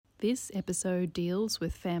This episode deals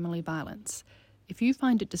with family violence. If you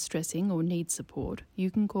find it distressing or need support,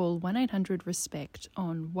 you can call 1-800-RESPECT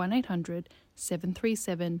on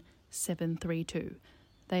 1-800-737-732.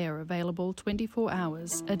 They are available 24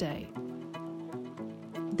 hours a day.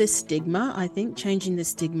 The stigma, I think, changing the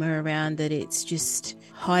stigma around that it's just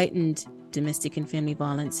heightened domestic and family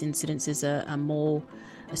violence incidences are more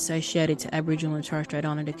associated to Aboriginal and Torres Strait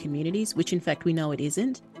Islander communities, which in fact we know it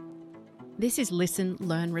isn't. This is Listen,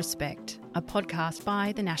 Learn, Respect, a podcast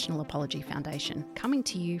by the National Apology Foundation, coming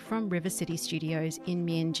to you from River City Studios in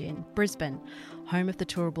Meanjin, Brisbane, home of the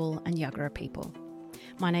Turrbal and Yagara people.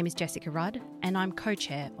 My name is Jessica Rudd and I'm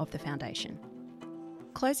co-chair of the foundation.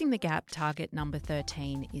 Closing the Gap target number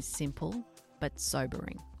 13 is simple but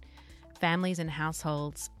sobering. Families and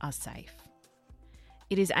households are safe.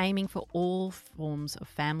 It is aiming for all forms of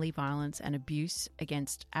family violence and abuse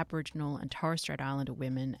against Aboriginal and Torres Strait Islander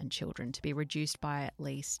women and children to be reduced by at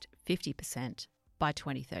least 50% by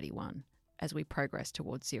 2031 as we progress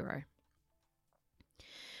towards zero.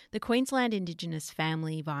 The Queensland Indigenous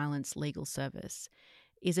Family Violence Legal Service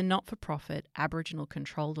is a not-for-profit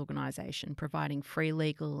Aboriginal-controlled organisation providing free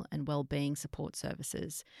legal and wellbeing support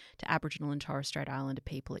services to Aboriginal and Torres Strait Islander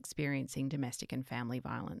people experiencing domestic and family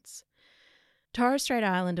violence. Torres Strait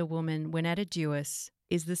Islander woman Wynetta Dewis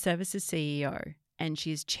is the service's CEO and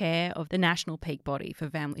she is chair of the national peak body for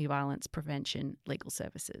family violence prevention legal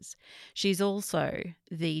services. She's also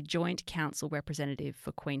the Joint Council representative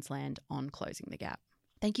for Queensland on Closing the Gap.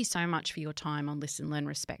 Thank you so much for your time on Listen, Learn,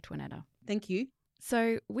 Respect, Wynetta. Thank you.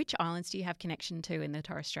 So which islands do you have connection to in the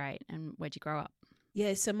Torres Strait and where'd you grow up?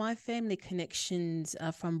 Yeah, so my family connections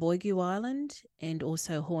are from Boigu Island and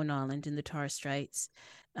also Horn Island in the Torres Straits.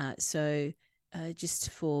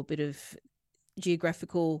 Just for a bit of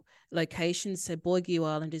geographical locations, so Boigu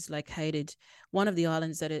Island is located, one of the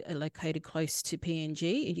islands that are located close to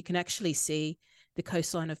PNG, and you can actually see the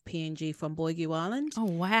coastline of PNG from Boigu Island. Oh,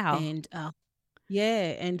 wow. And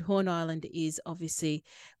and Horn Island is obviously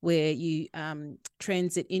where you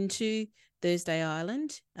transit into Thursday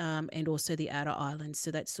Island and also the outer islands. So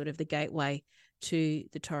that's sort of the gateway to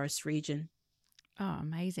the Torres region. Oh,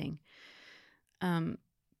 amazing.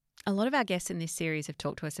 A lot of our guests in this series have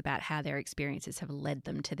talked to us about how their experiences have led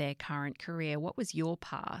them to their current career. What was your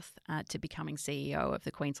path to becoming CEO of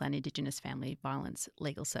the Queensland Indigenous Family Violence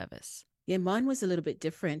Legal Service? Yeah, mine was a little bit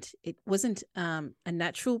different. It wasn't a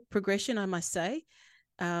natural progression, I must say.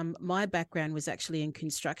 My background was actually in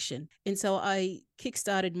construction. And so I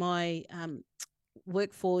kickstarted my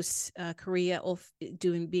workforce career off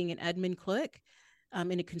being an admin clerk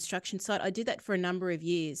in a construction site. I did that for a number of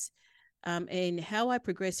years. And how I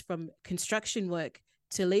progressed from construction work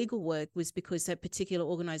to legal work was because that particular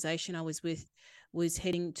organisation I was with was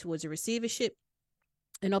heading towards a receivership.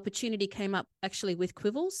 An opportunity came up actually with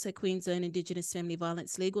Quivals, so Queensland Indigenous Family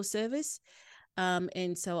Violence Legal Service.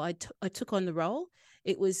 And so I took on the role.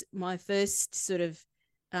 It was my first sort of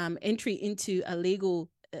entry into a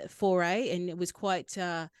legal foray, and it was quite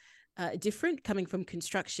different coming from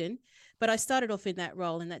construction. But I started off in that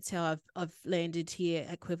role, and that's how I've landed here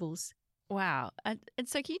at Quivals. Wow. And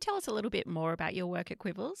so can you tell us a little bit more about your work at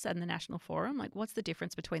Quivals and the National Forum? Like, what's the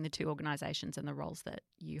difference between the two organisations and the roles that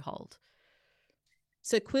you hold?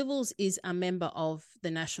 So Quivals is a member of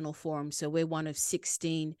the National Forum. So we're one of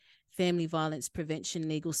 16 family violence prevention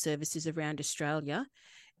legal services around Australia.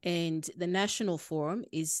 And the National Forum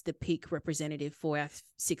is the peak representative for our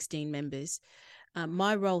 16 members.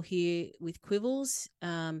 My role here with Quivals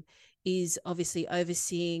is obviously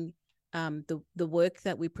overseeing the work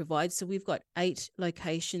that we provide. So we've got 8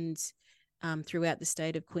 locations throughout the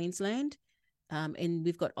state of Queensland, and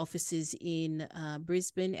we've got offices in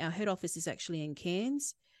Brisbane. Our head office is actually in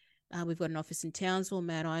Cairns. We've got an office in Townsville,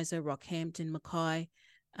 Mount Isa, Rockhampton, Mackay,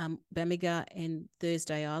 Bamaga and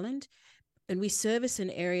Thursday Island. And we service an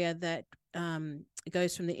area that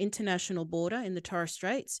goes from the international border in the Torres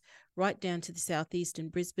Straits right down to the southeast in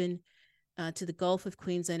Brisbane, to the Gulf of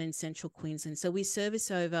Queensland and Central Queensland. So we service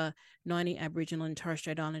over 90 Aboriginal and Torres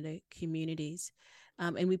Strait Islander communities.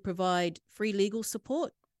 And we provide free legal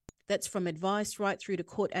support. That's from advice right through to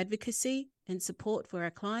court advocacy and support for our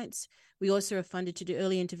clients. We also are funded to do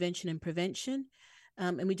early intervention and prevention.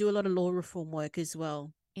 And we do a lot of law reform work as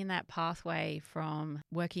well. In that pathway from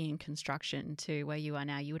working in construction to where you are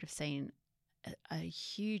now, you would have seen a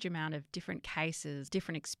huge amount of different cases,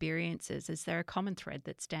 different experiences. Is there a common thread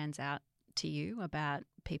that stands out to you about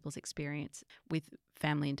people's experience with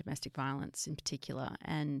family and domestic violence in particular,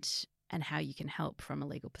 and how you can help from a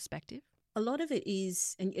legal perspective? A lot of it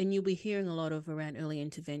is, and you'll be hearing a lot of around early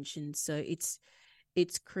intervention. So it's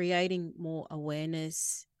creating more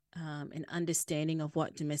awareness an understanding of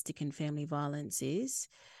what domestic and family violence is.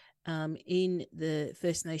 In the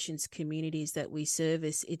First Nations communities that we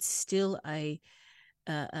service, it's still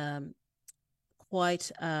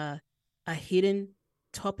quite a hidden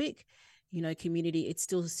topic. Community, it's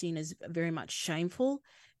still seen as very much shameful.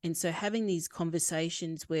 And so having these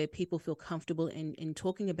conversations where people feel comfortable in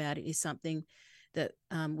talking about it is something that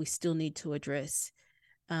we still need to address.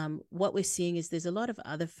 What we're seeing is there's a lot of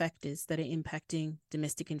other factors that are impacting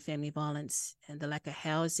domestic and family violence, and the lack of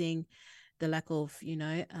housing, the lack of,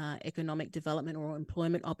 economic development or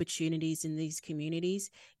employment opportunities in these communities,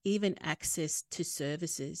 even access to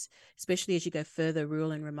services, especially as you go further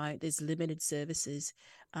rural and remote, there's limited services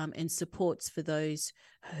and supports for those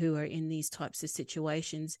who are in these types of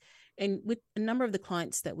situations. And with a number of the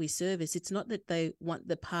clients that we service, it's not that they want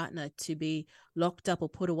the partner to be locked up or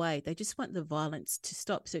put away. They just want the violence to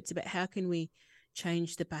stop. So it's about how can we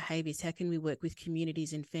change the behaviours? How can we work with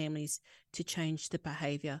communities and families to change the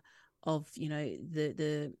behaviour of,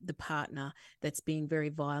 the partner that's being very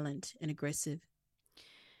violent and aggressive?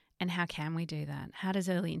 And how can we do that? How does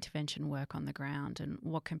early intervention work on the ground, and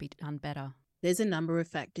what can be done better? There's a number of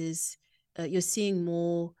factors. You're seeing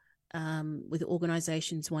more with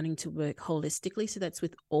organisations wanting to work holistically. So that's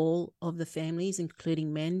with all of the families,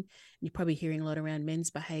 including men. You're probably hearing a lot around men's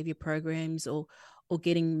behaviour programs or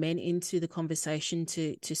getting men into the conversation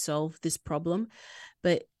to solve this problem.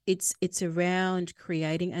 But it's around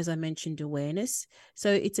creating, as I mentioned, awareness.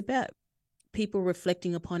 So it's about people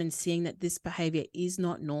reflecting upon and seeing that this behaviour is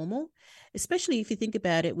not normal, especially if you think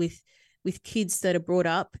about it with kids that are brought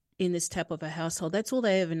up in this type of a household. That's all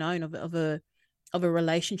they ever known of a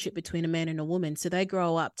relationship between a man and a woman. So they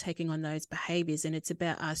grow up taking on those behaviors, and it's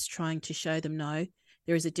about us trying to show them, no,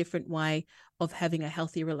 there is a different way of having a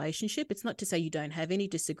healthy relationship. It's not to say you don't have any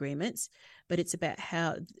disagreements, but it's about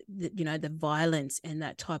how, the violence and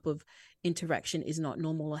that type of interaction is not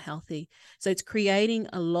normal or healthy. So it's creating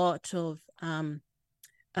a lot of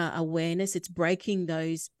awareness. It's breaking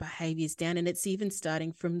those behaviors down, and it's even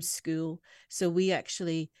starting from school. So we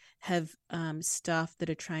actually have staff that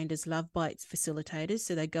are trained as Love Bites facilitators.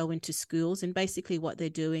 So they go into schools, and basically what they're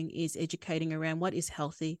doing is educating around what is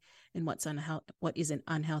healthy and what is an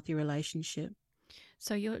unhealthy relationship.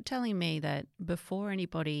 So you're telling me that before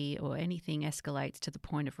anybody or anything escalates to the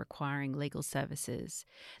point of requiring legal services,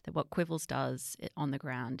 that what Quivels does on the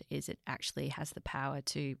ground is it actually has the power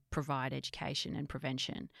to provide education and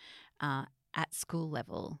prevention at school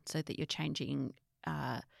level, so that you're changing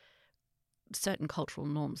certain cultural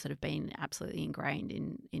norms that have been absolutely ingrained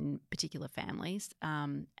in particular families,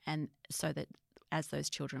 and so that as those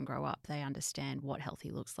children grow up, they understand what healthy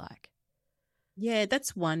looks like. Yeah,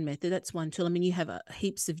 that's one method. That's one tool. I mean, you have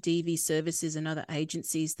heaps of DV services and other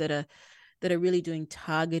agencies that are really doing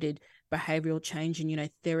targeted behavioural change and,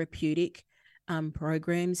 therapeutic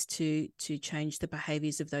programs to change the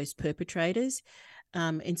behaviours of those perpetrators.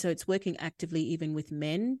 And so it's working actively even with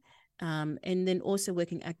men, and then also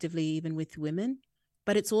working actively even with women.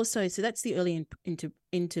 But it's also, so that's the early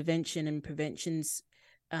intervention and preventions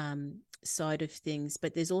side of things.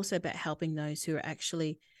 But there's also about helping those who are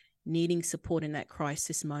actually needing support in that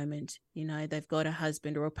crisis moment. They've got a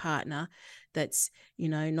husband or a partner that's,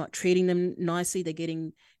 not treating them nicely. They're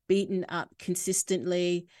getting beaten up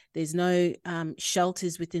consistently. There's no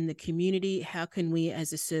shelters within the community. How can we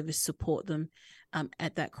as a service support them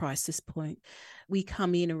at that crisis point? We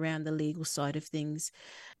come in around the legal side of things,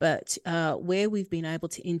 but where we've been able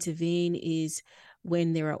to intervene is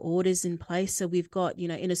when there are orders in place. So we've got,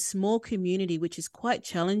 in a small community, which is quite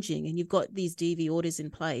challenging, and you've got these DV orders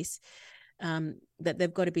in place that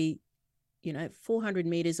they've got to be, 400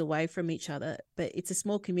 meters away from each other, but it's a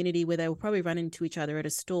small community where they will probably run into each other at a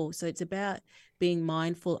store. So it's about being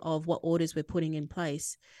mindful of what orders we're putting in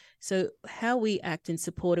place. So how we act and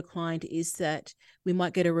support a client is that we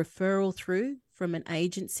might get a referral through from an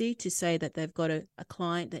agency to say that they've got a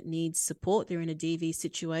client that needs support. They're in a DV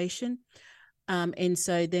situation. And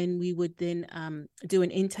so then we would then do an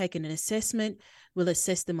intake and an assessment. We'll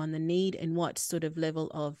assess them on the need and what sort of level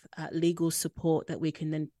of legal support that we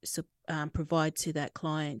can then provide to that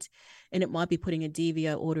client. And it might be putting a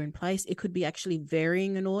DVO order in place. It could be actually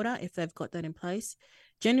varying an order if they've got that in place.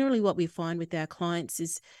 Generally, what we find with our clients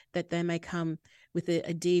is that they may come with a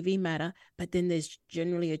DV matter, but then there's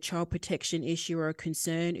generally a child protection issue or a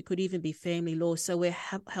concern. It could even be family law. So we're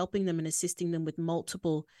helping them and assisting them with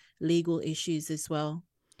multiple legal issues as well.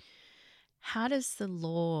 How does the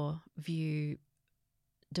law view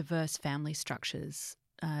diverse family structures,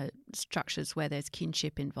 structures where there's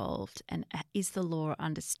kinship involved, and is the law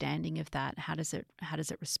understanding of that? How does it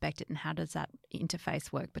respect it, and how does that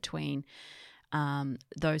interface work between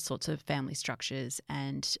those sorts of family structures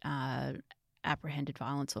and apprehended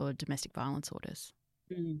violence or domestic violence orders?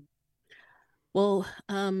 Well,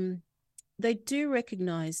 they do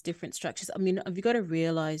recognise different structures. I mean, you've got to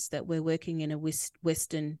realise that we're working in a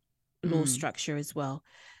Western law structure as well.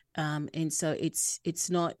 And so it's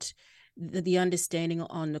not, the understanding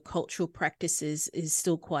on the cultural practices is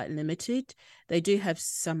still quite limited. They do have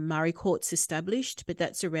some Murray courts established, but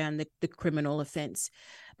that's around the criminal offence.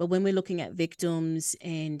 But when we're looking at victims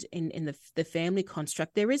and in the family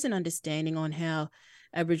construct, there is an understanding on how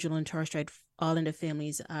Aboriginal and Torres Strait Islander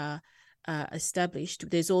families are established.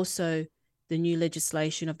 There's also the new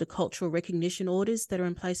legislation of the cultural recognition orders that are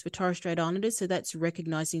in place for Torres Strait Islanders. So that's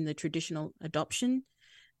recognising the traditional adoption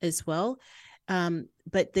as well.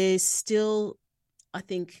 But there's still, I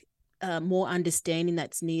think, more understanding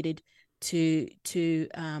that's needed to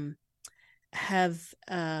have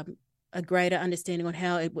a greater understanding on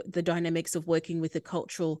how the dynamics of working with a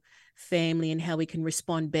cultural family and how we can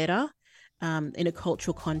respond better in a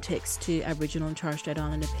cultural context to Aboriginal and Torres Strait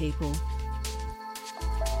Islander people.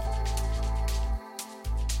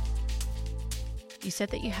 You said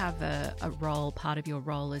that you have a role, part of your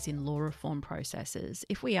role is in law reform processes.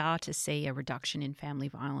 If we are to see a reduction in family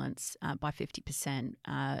violence by 50%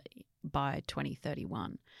 by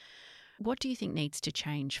 2031, what do you think needs to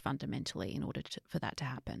change fundamentally in order for that to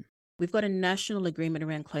happen? We've got a national agreement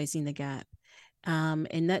around closing the gap.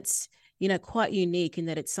 And that's, quite unique in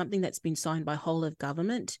that it's something that's been signed by whole of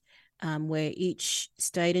government, where each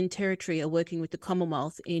state and territory are working with the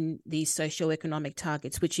Commonwealth in these socioeconomic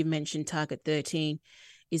targets, which you mentioned. Target 13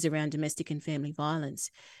 is around domestic and family violence,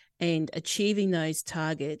 and achieving those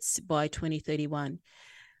targets by 2031.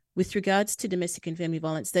 With regards to domestic and family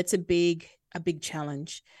violence, that's a big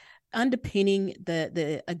challenge. Underpinning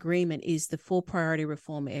the agreement is the 4 priority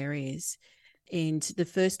reform areas. And the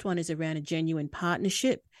first one is around a genuine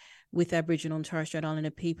partnership with Aboriginal and Torres Strait Islander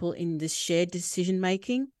people in the shared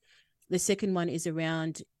decision-making. The second one is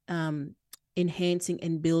around enhancing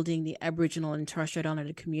and building the Aboriginal and Torres Strait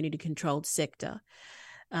Islander community-controlled sector.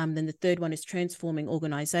 Then the third one is transforming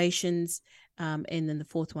organisations. And then the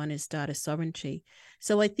fourth one is data sovereignty.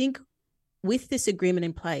 So I think with this agreement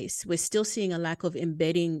in place, we're still seeing a lack of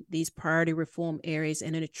embedding these priority reform areas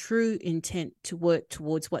and in a true intent to work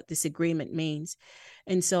towards what this agreement means.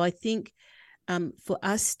 And so I think for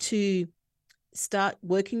us to start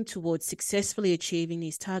working towards successfully achieving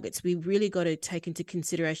these targets, we really got to take into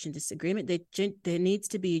consideration this agreement. There needs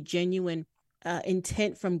to be a genuine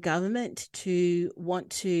intent from government to want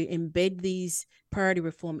to embed these priority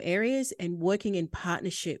reform areas and working in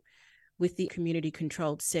partnership with the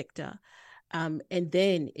community-controlled sector. And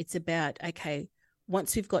then it's about, okay,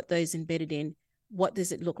 once we've got those embedded in, what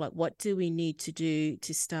does it look like? What do we need to do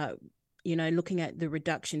to start, looking at the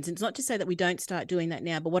reductions? And it's not to say that we don't start doing that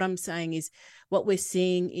now, but what I'm saying is what we're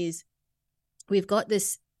seeing is we've got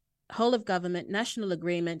this whole of government national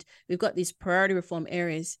agreement. We've got these priority reform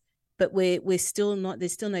areas, but we're still not,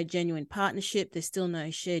 there's still no genuine partnership. There's still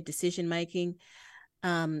no shared decision-making.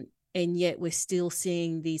 And yet we're still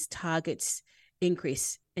seeing these targets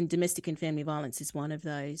increase, and domestic and family violence is one of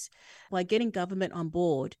those. By getting government on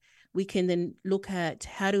board, we can then look at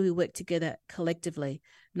how do we work together collectively,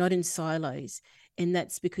 not in silos. And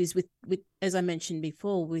that's because with as I mentioned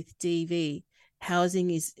before, with DV, housing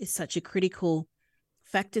is such a critical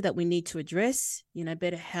factor that we need to address,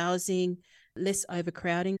 better housing, less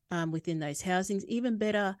overcrowding within those housings, even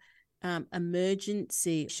better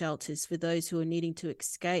emergency shelters for those who are needing to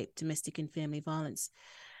escape domestic and family violence.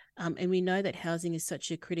 And we know that housing is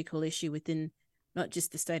such a critical issue within not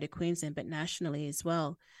just the state of Queensland, but nationally as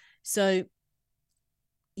well. So,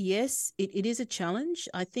 yes, it is a challenge.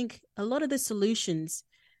 I think a lot of the solutions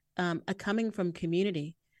are coming from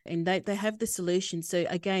community, and they have the solution. So,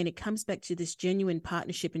 again, it comes back to this genuine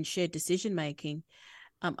partnership and shared decision-making.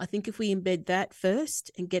 I think if we embed that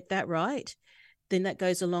first and get that right, then that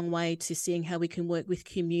goes a long way to seeing how we can work with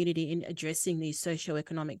community in addressing these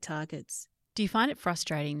socioeconomic targets. Do you find it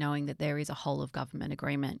frustrating knowing that there is a whole of government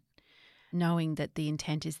agreement, knowing that the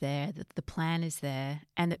intent is there, that the plan is there,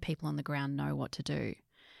 and that people on the ground know what to do,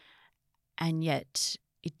 and yet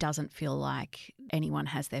it doesn't feel like anyone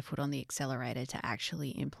has their foot on the accelerator to actually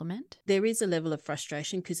implement? There is a level of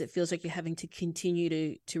frustration because it feels like you're having to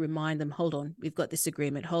continue to remind them, hold on, we've got this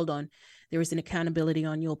agreement, hold on, there is an accountability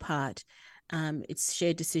on your part. It's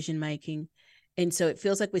shared decision-making. And so it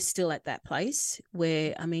feels like we're still at that place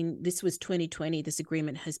where, this was 2020, this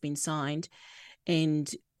agreement has been signed, and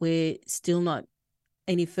we're still not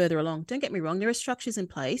any further along. Don't get me wrong, there are structures in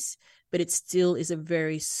place, but it still is a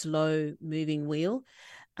very slow moving wheel.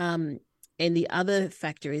 And And the other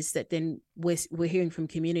factor is that then we're hearing from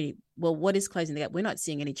community, well, what is closing the gap? We're not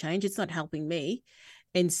seeing any change. It's not helping me.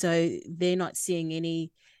 And so they're not seeing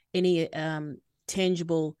any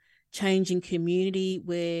tangible change in community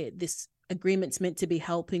where this agreement's meant to be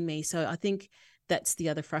helping me. So I think that's the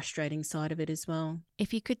other frustrating side of it as well.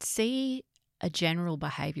 If you could see a general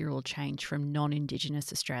behavioural change from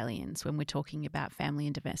non-Indigenous Australians when we're talking about family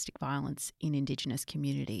and domestic violence in Indigenous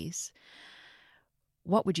communities,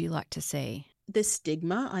 what would you like to see? The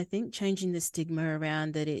stigma, I think, changing the stigma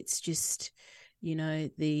around that it's just,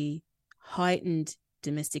 the heightened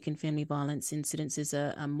domestic and family violence incidences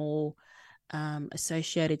are more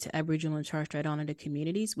associated to Aboriginal and Torres Strait Islander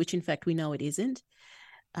communities, which in fact we know it isn't.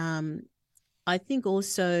 I think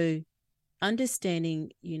also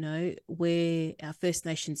understanding, where our First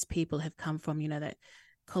Nations people have come from, that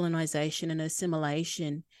colonisation and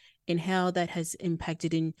assimilation, and how that has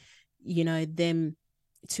impacted in, them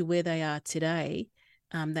to where they are today,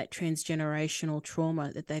 that transgenerational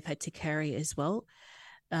trauma that they've had to carry as well.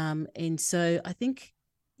 And so I think,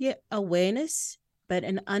 awareness, but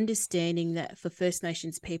an understanding that for First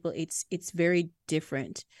Nations people, it's very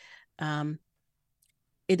different.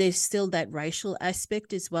 There's still that racial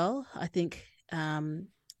aspect as well. I think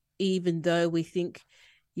even though we think,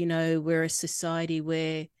 we're a society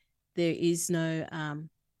where there is no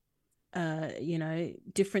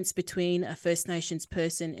difference between a First Nations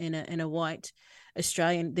person and a white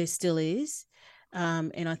Australian, there still is.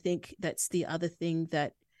 And I think that's the other thing,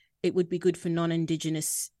 that it would be good for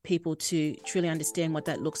non-Indigenous people to truly understand what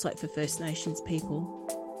that looks like for First Nations people.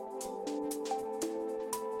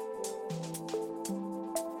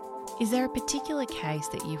 Is there a particular case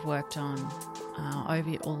that you've worked on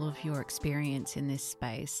over all of your experience in this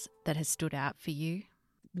space that has stood out for you?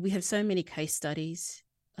 We have so many case studies.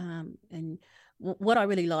 And what I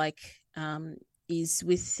really like is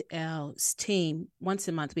with our team, once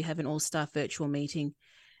a month we have an all-staff virtual meeting.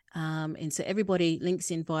 And so everybody links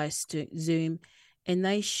in via Zoom and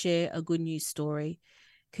they share a good news story.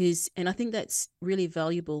 And I think that's really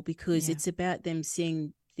valuable because it's about them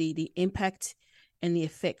seeing the impact and the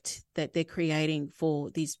effect that they're creating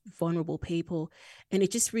for these vulnerable people. And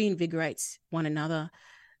it just reinvigorates one another.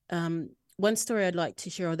 One story I'd like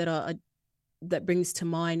to share that brings to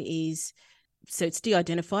mind is, so it's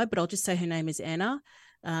de-identified, but I'll just say her name is Anna,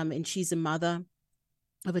 and she's a mother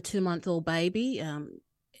of a 2-month-old baby. And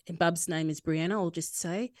Bub's name is Brianna, I'll just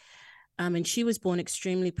say. And she was born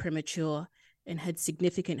extremely premature and had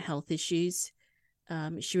significant health issues.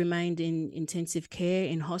 She remained in intensive care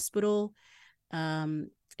in hospital, and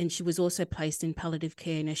she was also placed in palliative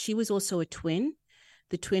care. Now, she was also a twin.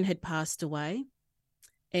 The twin had passed away.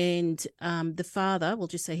 And the father, we'll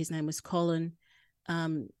just say his name was Colin,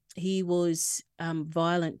 he was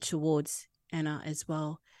violent towards Anna as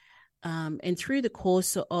well. And through the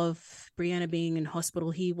course of Brianna being in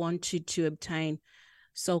hospital, he wanted to obtain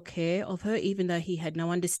sole care of her, even though he had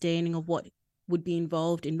no understanding of what would be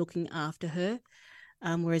involved in looking after her.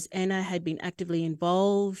 Whereas Anna had been actively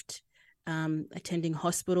involved, attending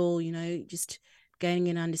hospital, just gaining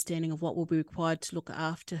an understanding of what will be required to look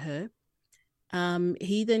after her.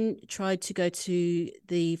 He then tried to go to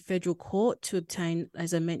the federal court to obtain,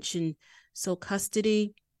 as I mentioned, sole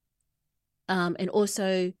custody, and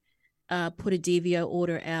also put a DVO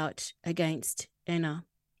order out against Anna.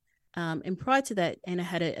 And prior to that, Anna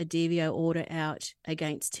had a DVO order out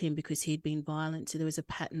against him because he'd been violent. So there was a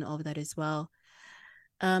pattern of that as well.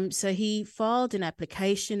 So he filed an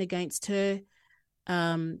application against her,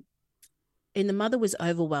 and the mother was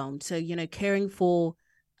overwhelmed. So, caring for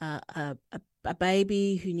a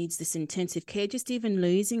baby who needs this intensive care, just even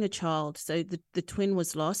losing a child. So the twin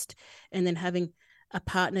was lost, and then having a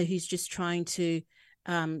partner who's just trying to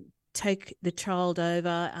take the child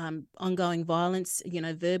over, ongoing violence,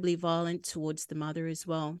 verbally violent towards the mother as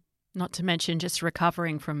well. Not to mention just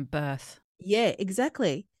recovering from birth. Yeah,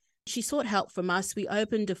 exactly. She sought help from us. We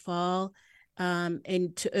opened a file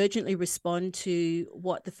and to urgently respond to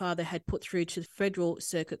what the father had put through to the Federal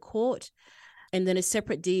Circuit Court. And then a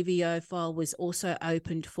separate DVO file was also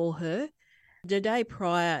opened for her. The day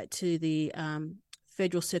prior to the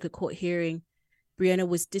Federal Circuit Court hearing, Brianna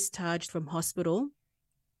was discharged from hospital.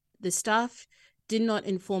 The staff did not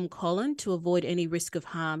inform Colin to avoid any risk of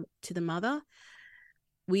harm to the mother.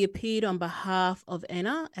 We appeared on behalf of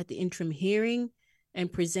Anna at the interim hearing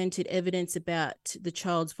and presented evidence about the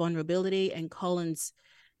child's vulnerability and Colin's,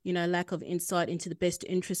 lack of insight into the best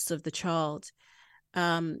interests of the child.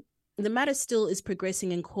 The matter still is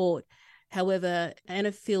progressing in court. However,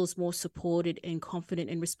 Anna feels more supported and confident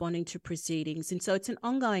in responding to proceedings. And so it's an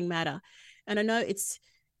ongoing matter. And I know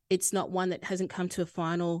it's not one that hasn't come to a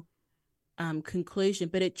final conclusion,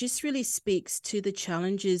 but it just really speaks to the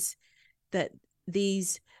challenges that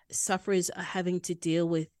these sufferers are having to deal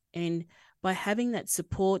with. And by having that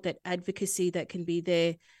support, that advocacy that can be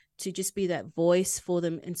there to just be that voice for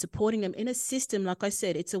them and supporting them in a system, like I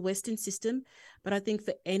said, it's a Western system, but I think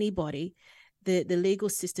for anybody, the legal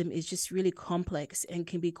system is just really complex and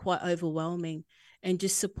can be quite overwhelming, and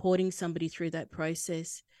just supporting somebody through that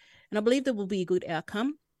process. And I believe there will be a good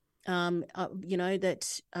outcome,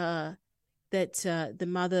 that the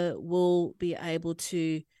mother will be able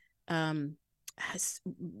to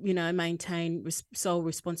maintain sole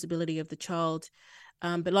responsibility of the child.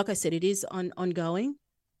 But like I said, it is ongoing,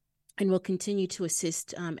 and we'll continue to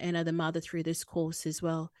assist Anna, the mother, through this course as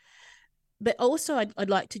well. But also I'd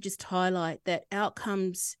like to just highlight that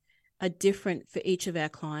outcomes are different for each of our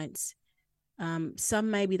clients. Some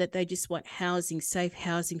may be that they just want housing, safe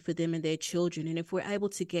housing for them and their children. And if we're able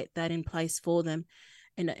to get that in place for them,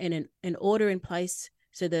 and an order in place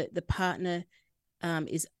so that the partner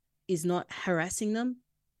is not harassing them,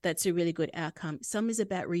 that's a really good outcome. Some is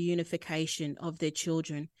about reunification of their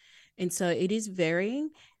children. And so it is varying,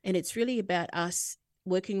 and it's really about us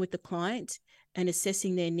working with the client and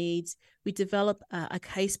assessing their needs. We develop a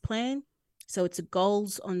case plan. So it's a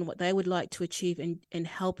goals on what they would like to achieve, and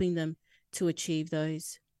helping them to achieve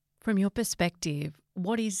those. From your perspective,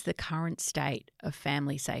 what is the current state of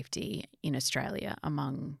family safety in Australia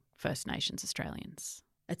among First Nations Australians?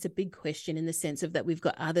 That's a big question, in the sense of that we've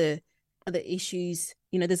got other issues.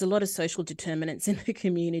 There's a lot of social determinants in the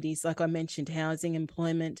communities, like I mentioned, housing,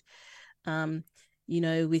 employment,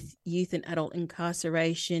 with youth and adult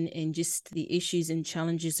incarceration, and just the issues and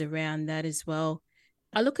challenges around that as well.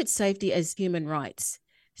 I look at safety as human rights.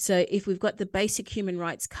 So if we've got the basic human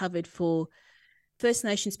rights covered for First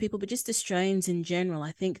Nations people, but just Australians in general,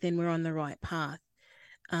 I think then we're on the right path.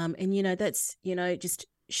 That's, just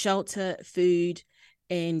shelter, food,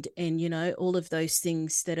 and all of those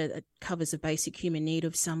things that covers a basic human need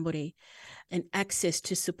of somebody, and access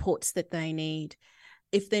to supports that they need.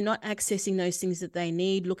 If they're not accessing those things that they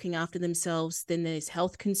need, looking after themselves, then there's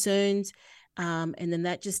health concerns, and then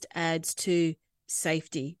that just adds to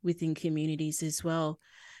safety within communities as well.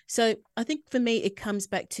 So I think for me, it comes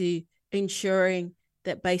back to ensuring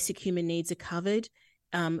that basic human needs are covered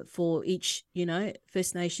for each,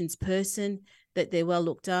 First Nations person, that they're well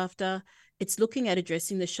looked after. It's looking at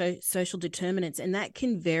addressing the social determinants, and that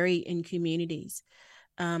can vary in communities.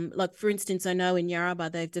 Like, for instance, I know in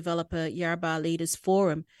Yarrabah, they've developed a Yarrabah Leaders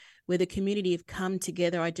Forum where the community have come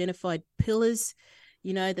together, identified pillars,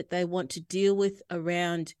 that they want to deal with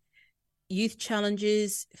around youth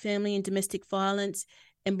challenges, family and domestic violence.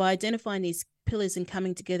 And by identifying these pillars and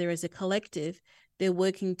coming together as a collective, they're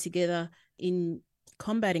working together in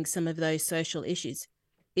combating some of those social issues.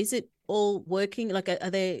 Is it all working? Like,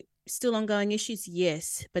 are there still ongoing issues?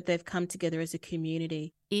 Yes, but they've come together as a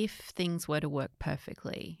community. If things were to work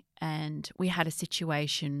perfectly, and we had a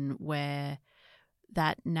situation where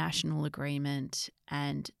that national agreement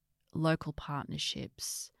and local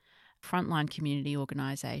partnerships, frontline community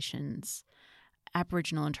organisations,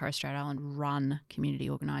 Aboriginal and Torres Strait Island run community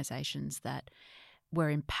organisations that were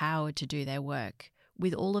empowered to do their work,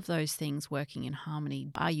 with all of those things working in harmony,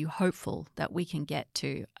 are you hopeful that we can get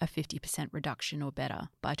to a 50% reduction or better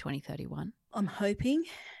by 2031? I'm hoping.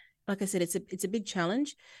 Like I said, it's a big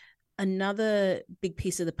challenge. Another big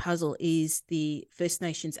piece of the puzzle is the First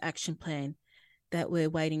Nations action plan, that we're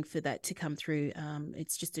waiting for that to come through.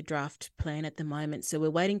 It's just a draft plan at the moment. So we're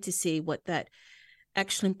waiting to see what that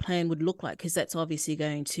action plan would look like, because that's obviously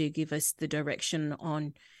going to give us the direction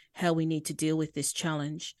on how we need to deal with this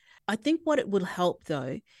challenge. I think what it would help,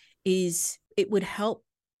 though, is it would help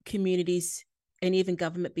communities and even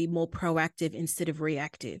government be more proactive instead of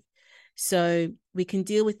reactive. So we can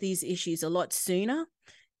deal with these issues a lot sooner,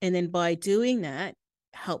 and then by doing that,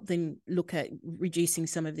 help them look at reducing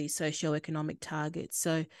some of these socioeconomic targets.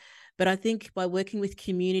 So, but I think by working with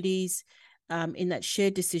communities in that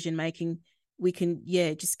shared decision making, we can,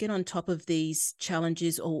 just get on top of these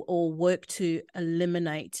challenges, or work to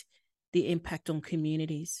eliminate the impact on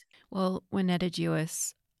communities. Well, Wynetta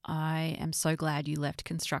Dewis, I am so glad you left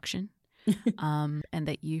construction and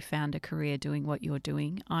that you found a career doing what you're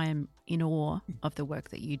doing. I am in awe of the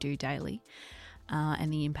work that you do daily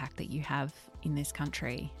and the impact that you have in this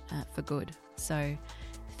country for good. So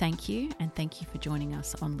thank you, and thank you for joining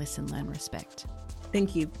us on Listen, Learn, Respect.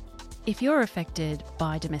 Thank you. If you're affected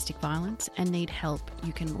by domestic violence and need help,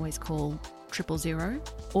 you can always call 000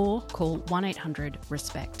 or call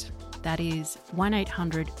 1-800-RESPECT. That is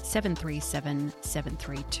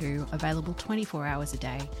 1-800-737-732, available 24 hours a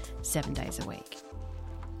day, 7 days a week.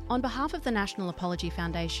 On behalf of the National Apology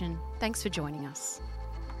Foundation, thanks for joining us.